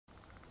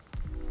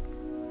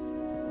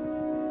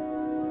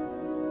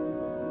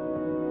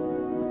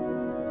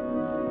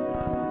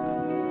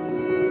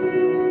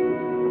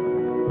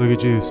Look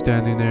at you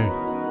standing there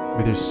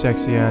with your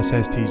sexy ass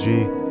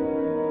STG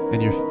and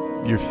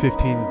your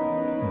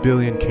 15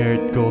 billion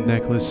carat gold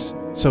necklace.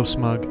 So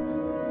smug.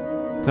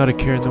 Not a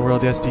care in the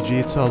world, STG.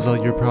 It solves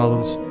all your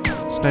problems.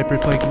 Sniper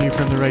flanking you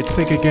from the right.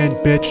 Think again,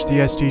 bitch. The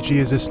STG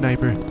is a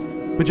sniper.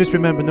 But just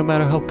remember, no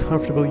matter how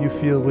comfortable you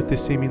feel with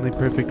this seemingly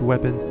perfect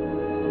weapon,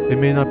 it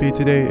may not be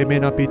today, it may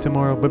not be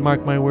tomorrow, but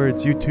mark my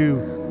words, you too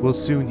will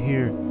soon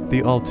hear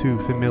the all too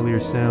familiar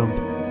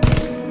sound.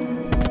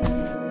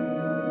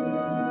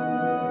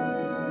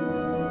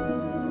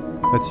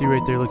 That's you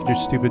right there. Look at your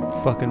stupid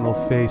fucking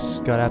little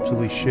face. Got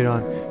absolutely shit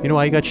on. You know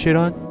why you got shit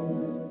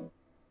on?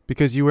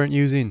 Because you weren't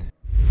using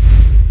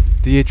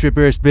the Itra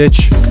Burst,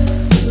 bitch.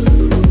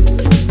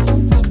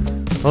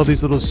 All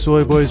these little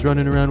soy boys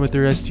running around with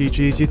their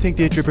STGs. You think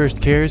the Itra Burst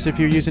cares if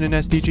you're using an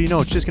STG?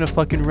 No, it's just gonna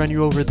fucking run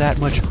you over that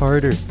much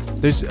harder.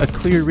 There's a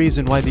clear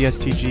reason why the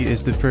STG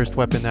is the first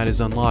weapon that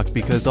is unlocked,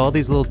 because all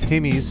these little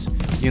Timmies,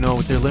 you know,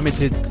 with their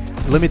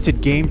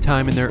limited game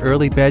time and their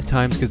early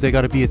bedtimes because they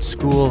gotta be at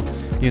school,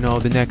 you know,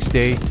 the next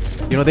day.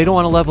 You know, they don't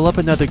want to level up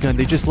another gun.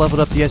 They just leveled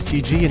up the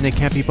STG and they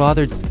can't be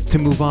bothered to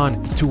move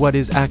on to what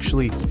is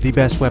actually the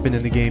best weapon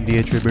in the game, the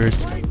Itra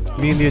Burst.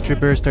 Me and the Itra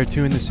Burst are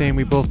two in the same.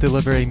 We both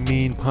deliver a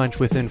mean punch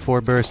within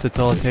 4 bursts. That's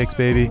all it takes,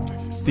 baby.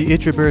 The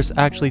Itra Burst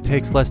actually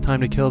takes less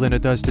time to kill than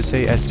it does to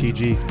say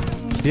STG.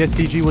 The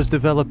STG was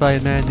developed by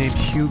a man named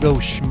Hugo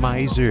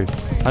Schmeiser.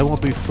 I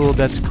won't be fooled,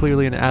 that's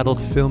clearly an adult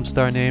film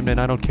star name,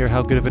 and I don't care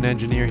how good of an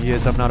engineer he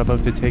is, I'm not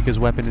about to take his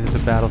weapon into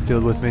the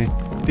battlefield with me.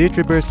 The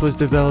Itra Burst was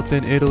developed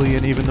in Italy,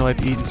 and even though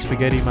I've eaten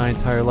spaghetti my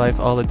entire life,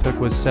 all it took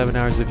was 7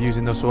 hours of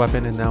using this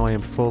weapon, and now I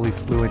am fully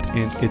fluent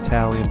in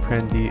Italian.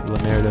 Prendi la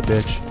merda,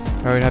 bitch.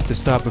 Alright, I have to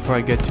stop before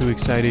I get too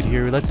excited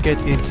here. Let's get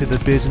into the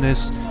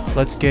business.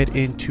 Let's get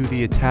into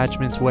the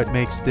attachments, what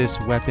makes this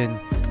weapon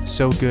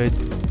so good,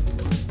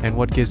 and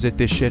what gives it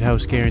this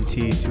shithouse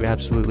guarantee to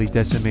absolutely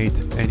decimate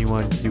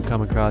anyone you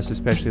come across,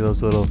 especially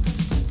those little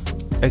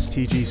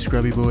STG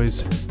scrubby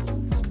boys.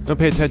 Don't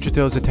pay attention to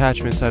those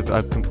attachments.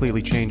 I've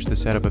completely changed the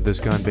setup of this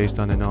gun based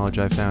on the knowledge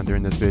I found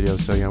during this video,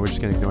 so yeah, we're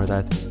just gonna ignore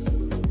that.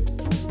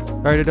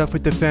 Alright, enough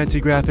with the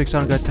fancy graphics. I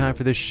don't got time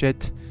for this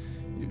shit.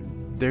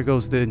 There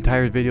goes the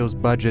entire video's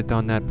budget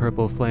on that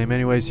purple flame.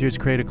 Anyways, here's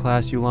create a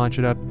class, you launch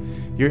it up.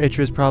 Your Itra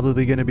is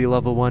probably going to be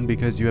level 1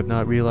 because you have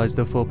not realized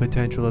the full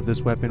potential of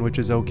this weapon, which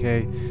is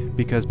okay,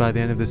 because by the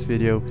end of this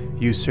video,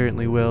 you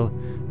certainly will.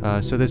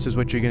 So this is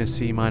what you're going to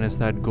see minus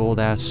that gold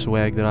ass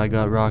swag that I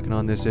got rocking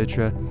on this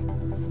Itra.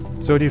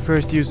 So when you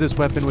first use this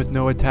weapon with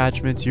no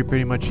attachments, you're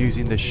pretty much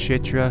using the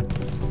shitra,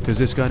 because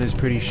this gun is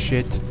pretty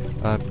shit.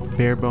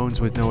 Bare bones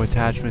with no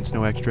attachments,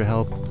 no extra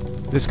help.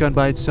 This gun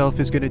by itself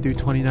is going to do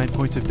 29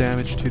 points of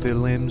damage to the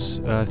limbs,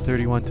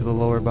 31 to the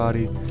lower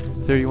body,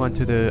 31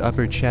 to the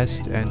upper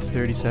chest, and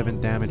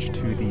 37 damage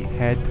to the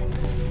head.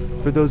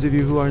 For those of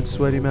you who aren't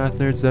sweaty math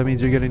nerds, that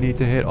means you're going to need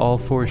to hit all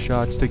 4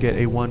 shots to get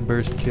a 1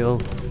 burst kill,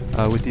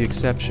 with the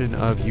exception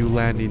of you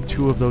landing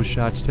 2 of those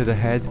shots to the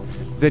head.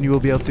 Then you will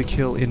be able to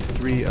kill in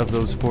 3 of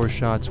those 4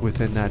 shots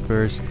within that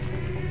burst.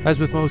 As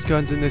with most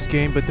guns in this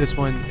game, but this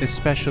one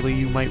especially,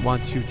 you might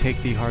want to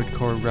take the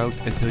hardcore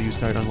route until you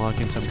start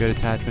unlocking some good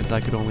attachments.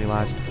 I could only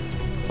last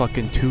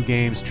fucking 2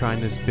 games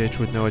trying this bitch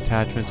with no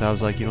attachments. I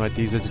was like, you know what,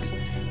 these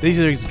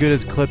are as good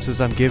as clips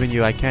as I'm giving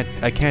you. I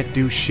can't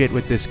do shit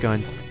with this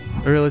gun.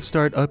 Alright, let's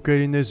start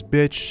upgrading this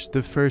bitch.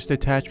 The first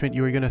attachment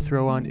you are going to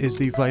throw on is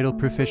the Vital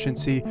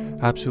Proficiency.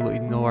 Absolutely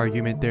no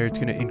argument there. It's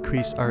going to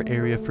increase our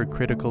area for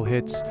critical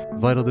hits.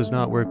 Vital does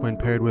not work when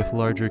paired with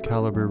larger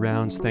caliber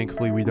rounds.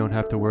 Thankfully, we don't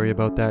have to worry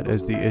about that,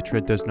 as the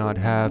Itra does not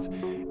have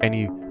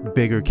any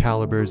bigger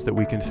calibers that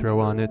we can throw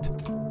on it.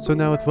 So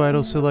now with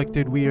Vital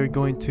selected, we are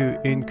going to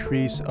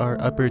increase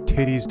our upper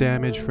titties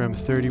damage from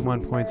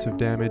 31 points of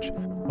damage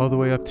all the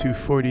way up to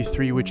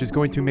 43, which is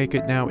going to make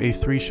it now a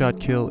 3-shot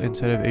kill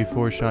instead of a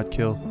 4-shot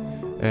kill,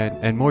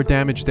 and more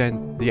damage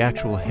than the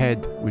actual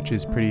head, which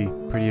is pretty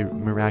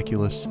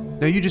miraculous.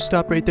 Now you just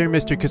stop right there,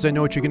 mister, because I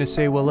know what you're gonna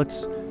say. Well,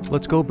 let's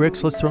go,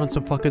 Brykks. Let's throw in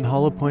some fucking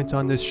hollow points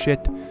on this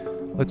shit.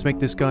 Let's make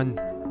this gun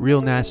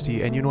real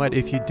nasty. And you know what,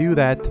 if you do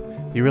that,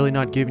 you're really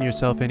not giving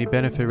yourself any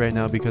benefit right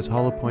now, because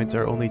hollow points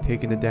are only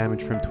taking the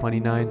damage from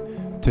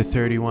 29 to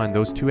 31.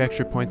 Those 2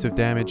 extra points of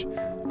damage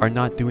are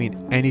not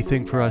doing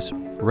anything for us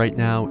right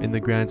now in the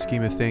grand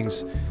scheme of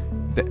things.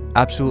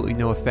 Absolutely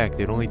no effect.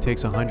 It only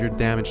takes 100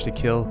 damage to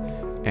kill,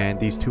 and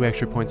these 2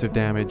 extra points of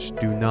damage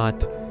do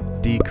not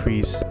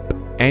decrease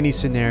any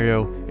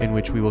scenario in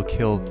which we will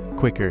kill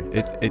quicker.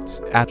 It's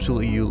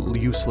absolutely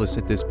useless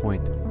at this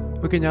point.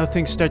 Okay, now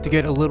things start to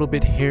get a little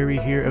bit hairy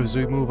here. As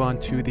we move on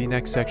to the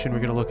next section, we're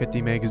going to look at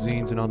the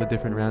magazines and all the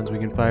different rounds we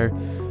can fire.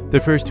 The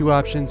first 2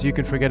 options, you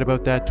can forget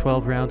about that.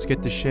 12 rounds,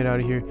 get the shit out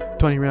of here.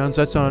 20 rounds,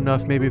 that's not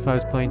enough. Maybe if I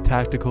was playing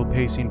tactical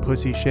pacing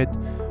pussy shit,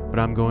 but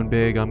I'm going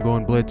big, I'm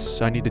going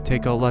blitz. I need to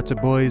take out lots of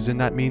boys, and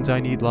that means I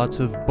need lots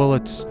of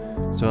bullets.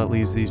 So that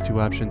leaves these 2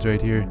 options right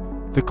here.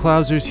 The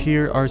Klausers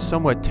here are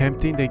somewhat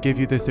tempting. They give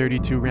you the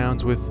 32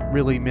 rounds with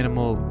really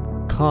minimal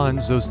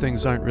cons. Those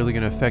things aren't really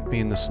going to affect me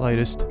in the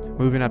slightest.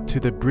 Moving up to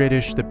the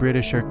British. The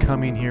British are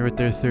coming here with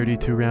their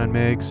 32 round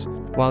mags.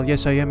 While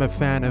yes, I am a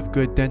fan of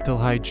good dental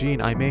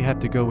hygiene, I may have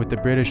to go with the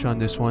British on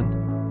this one.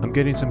 I'm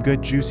getting some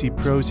good juicy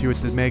pros here with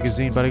the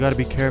magazine, but I gotta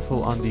be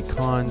careful on the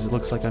cons. It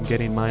looks like I'm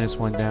getting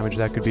 -1 damage.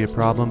 That could be a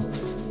problem.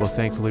 Well,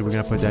 thankfully, we're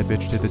gonna put that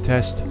bitch to the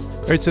test.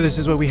 Alright, so this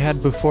is what we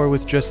had before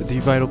with just the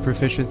vital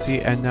proficiency,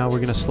 and now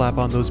we're gonna slap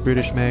on those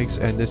British mags,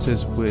 and this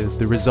is with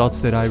the results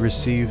that I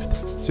received.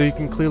 So you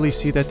can clearly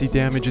see that the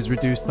damage is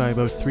reduced by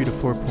about 3 to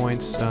 4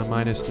 points,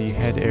 minus the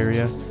head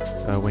area,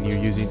 when you're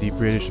using the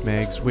British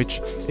mags,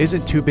 which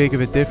isn't too big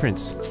of a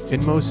difference.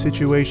 In most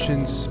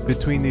situations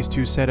between these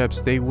two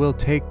setups, they will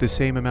take the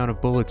same amount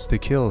of bullets to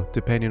kill,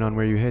 depending on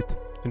where you hit.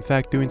 In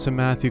fact, doing some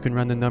math, you can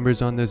run the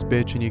numbers on this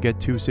bitch and you get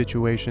 2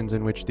 situations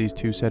in which these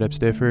two setups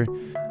differ.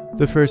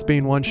 The first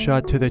being 1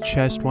 shot to the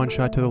chest, 1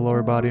 shot to the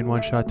lower body, and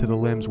 1 shot to the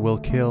limbs will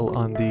kill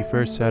on the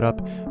first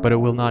setup, but it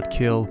will not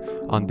kill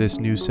on this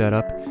new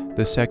setup.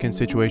 The second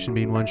situation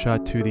being 1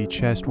 shot to the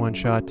chest, 1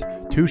 shot,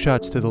 2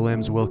 shots to the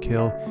limbs will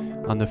kill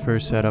on the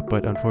first setup,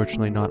 but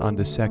unfortunately not on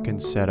the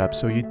second setup.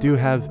 So you do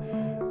have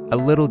a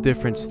little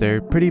difference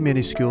there, pretty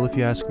minuscule if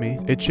you ask me.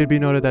 It should be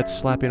noted that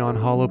slapping on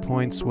hollow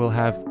points will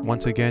have,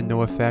 once again,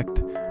 no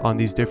effect on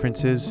these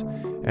differences,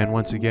 and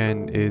once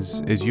again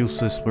is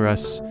useless for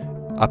us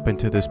up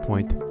until this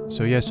point.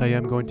 So yes, I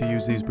am going to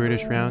use these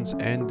British rounds,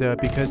 and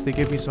because they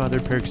give me some other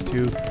perks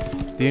too.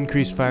 The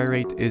increased fire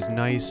rate is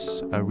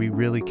nice. We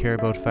really care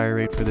about fire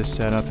rate for this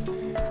setup,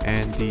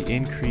 and the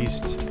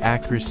increased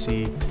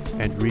accuracy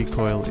and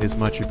recoil is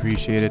much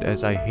appreciated,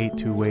 as I hate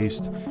to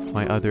waste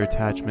my other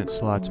attachment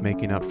slots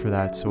making up for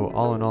that. So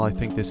all in all, I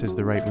think this is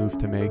the right move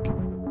to make.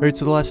 Alright,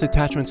 so the last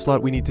attachment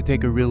slot we need to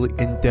take a real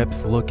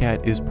in-depth look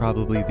at is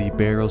probably the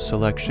barrel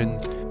selection.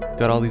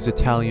 Got all these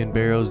Italian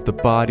barrels. The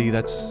body,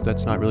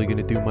 that's not really going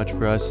to do much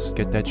for us.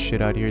 Get that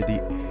shit out here.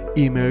 The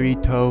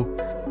Emerito,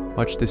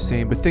 much the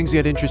same. But things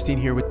get interesting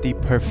here with the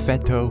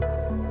Perfetto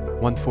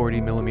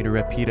 140mm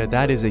Rapida.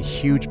 That is a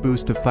huge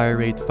boost of fire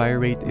rate. Fire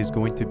rate is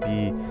going to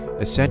be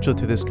essential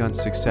to this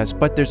gun's success,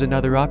 but there's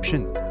another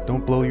option.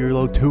 Don't blow your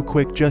load too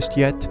quick just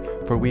yet,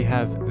 for we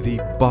have the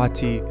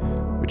Botti,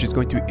 which is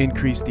going to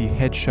increase the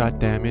headshot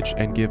damage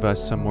and give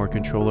us some more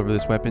control over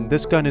this weapon.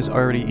 This gun is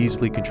already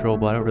easily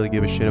controllable. I don't really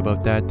give a shit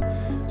about that.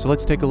 So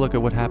let's take a look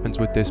at what happens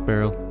with this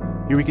barrel.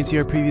 Here we can see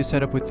our previous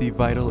setup with the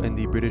Vital and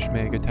the British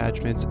Mag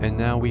attachments, and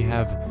now we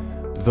have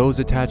those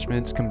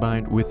attachments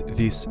combined with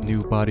this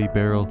new body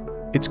barrel.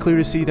 It's clear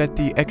to see that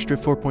the extra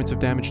 4 points of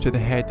damage to the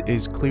head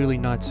is clearly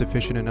not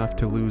sufficient enough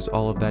to lose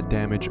all of that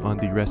damage on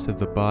the rest of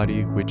the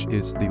body, which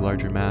is the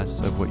larger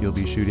mass of what you'll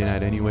be shooting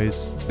at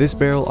anyways. This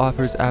barrel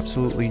offers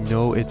absolutely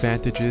no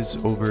advantages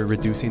over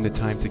reducing the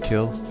time to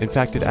kill. In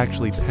fact, it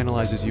actually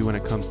penalizes you when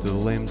it comes to the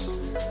limbs.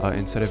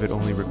 Instead of it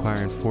only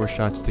requiring 4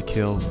 shots to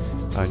kill,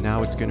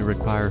 now it's going to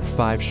require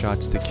 5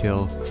 shots to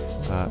kill.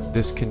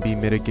 This can be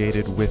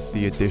mitigated with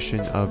the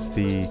addition of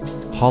the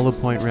hollow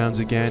point rounds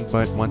again,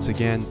 but once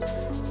again,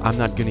 I'm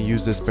not going to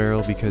use this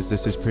barrel because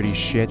this is pretty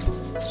shit,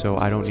 so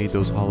I don't need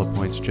those hollow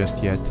points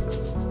just yet.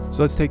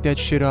 So let's take that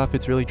shit off.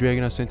 It's really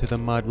dragging us into the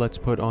mud. Let's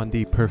put on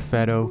the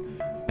Perfetto,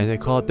 and they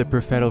call it the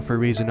Perfetto for a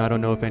reason. I don't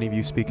know if any of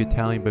you speak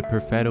Italian, but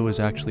Perfetto is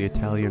actually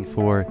Italian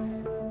for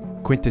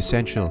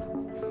quintessential.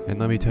 And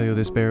let me tell you,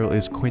 this barrel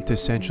is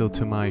quintessential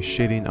to my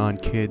shitting on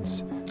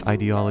kids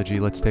ideology.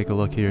 Let's take a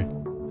look here.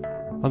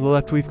 On the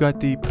left, we've got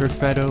the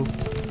Perfetto.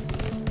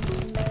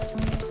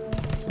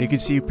 You can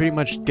see you pretty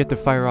much get to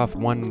fire off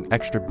 1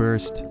 extra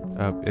burst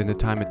in the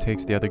time it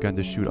takes the other gun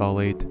to shoot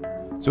all 8.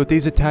 So with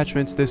these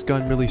attachments, this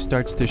gun really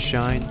starts to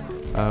shine.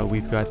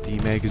 We've got the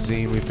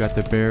magazine, we've got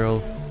the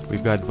barrel,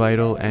 we've got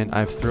Vital, and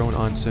I've thrown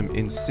on some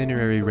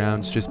incendiary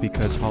rounds just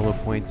because hollow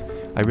point.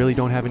 I really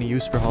don't have any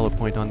use for hollow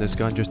point on this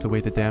gun, just the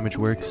way the damage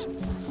works.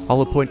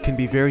 Hollow point can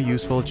be very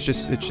useful, it's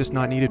just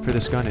not needed for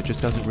this gun. It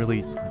just doesn't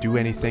really do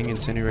anything.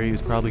 Incendiary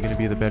is probably going to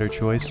be the better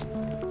choice.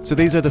 So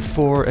these are the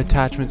 4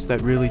 attachments that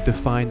really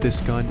define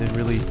this gun and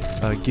really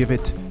give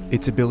it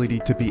its ability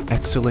to be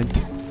excellent.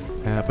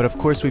 But of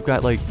course we've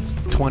got like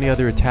 20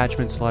 other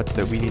attachment slots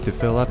that we need to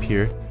fill up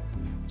here.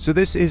 So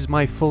this is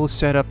my full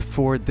setup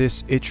for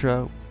this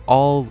Itra.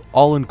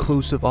 All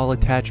inclusive, all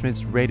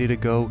attachments ready to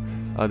go.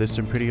 There's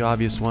some pretty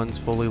obvious ones.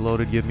 Fully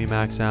loaded, give me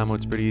max ammo.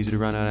 It's pretty easy to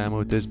run out of ammo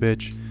with this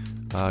bitch.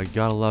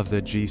 Gotta love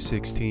the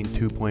G16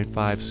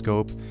 2.5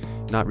 scope.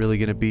 Not really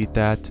gonna beat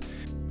that.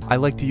 I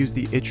like to use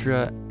the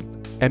Itra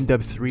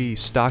MW3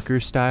 stalker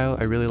style.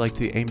 I really like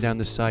to aim down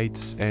the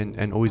sights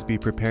and always be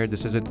prepared.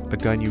 This isn't a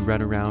gun you run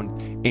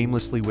around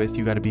aimlessly with.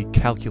 You got to be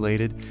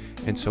calculated,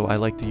 and so I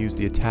like to use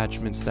the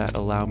attachments that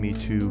allow me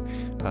to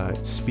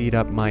speed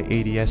up my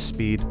ADS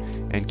speed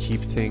and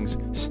keep things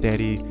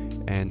steady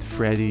and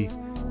Freddy.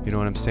 You know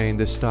what I'm saying?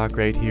 This stock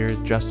right here,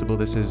 adjustable.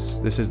 This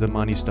is the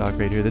money stock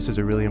right here. This is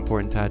a really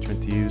important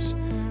attachment to use.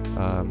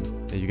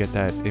 You get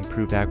that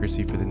improved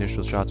accuracy for the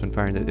initial shots when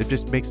firing. It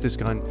just makes this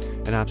gun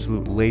an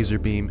absolute laser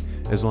beam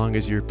as long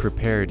as you're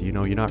prepared. You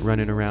know, you're not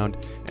running around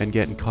and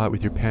getting caught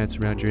with your pants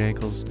around your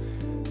ankles.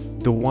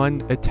 The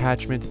one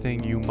attachment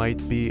thing you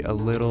might be a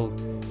little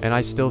and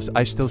I still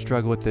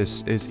struggle with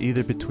this, is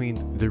either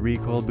between the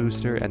recoil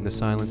booster and the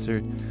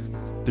silencer.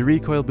 The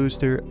recoil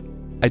booster,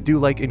 I do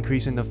like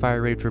increasing the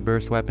fire rate for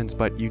burst weapons,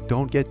 but you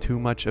don't get too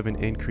much of an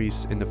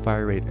increase in the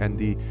fire rate, and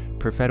the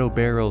Perfetto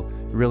barrel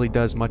really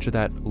does much of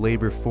that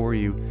labor for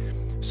you.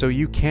 So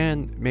you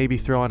can maybe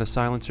throw on a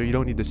silencer. You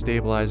don't need the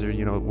stabilizer.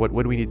 You know, what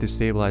do we need to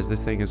stabilize?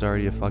 This thing is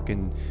already a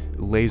fucking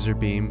laser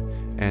beam,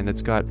 and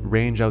it's got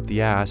range out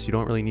the ass. You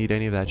don't really need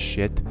any of that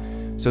shit.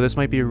 So this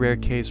might be a rare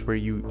case where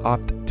you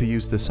opt to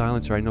use the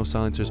silencer. I know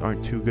silencers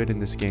aren't too good in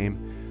this game,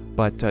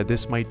 but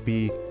this might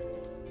be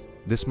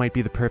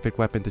the perfect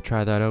weapon to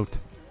try that out.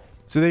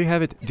 So there you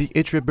have it, the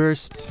Itra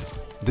Burst,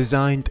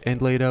 designed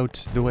and laid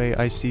out the way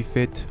I see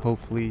fit.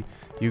 Hopefully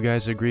you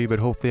guys agree, but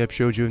hopefully I've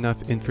showed you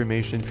enough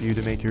information for you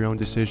to make your own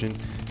decision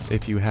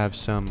if you have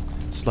some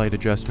slight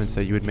adjustments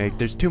that you would make.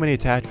 There's too many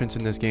attachments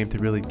in this game to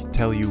really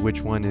tell you which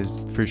one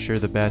is for sure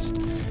the best.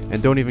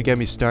 And don't even get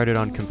me started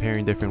on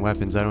comparing different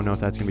weapons. I don't know if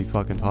that's going to be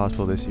fucking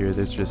possible this year.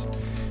 There's just,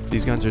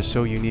 these guns are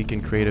so unique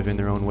and creative in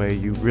their own way.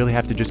 You really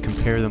have to just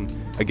compare them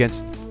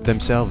against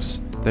themselves.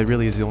 That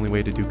really is the only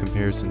way to do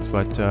comparisons.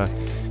 But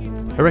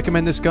I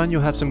recommend this gun.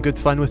 You'll have some good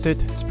fun with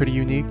it. It's pretty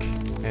unique.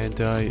 And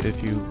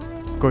if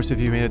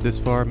you made it this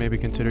far, maybe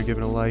consider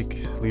giving a like,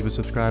 leave a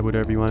subscribe,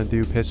 whatever you want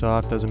to do. Piss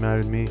off, doesn't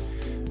matter to me.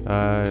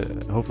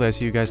 Hopefully I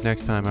see you guys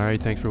next time.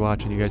 Alright, thanks for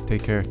watching. You guys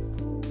take care.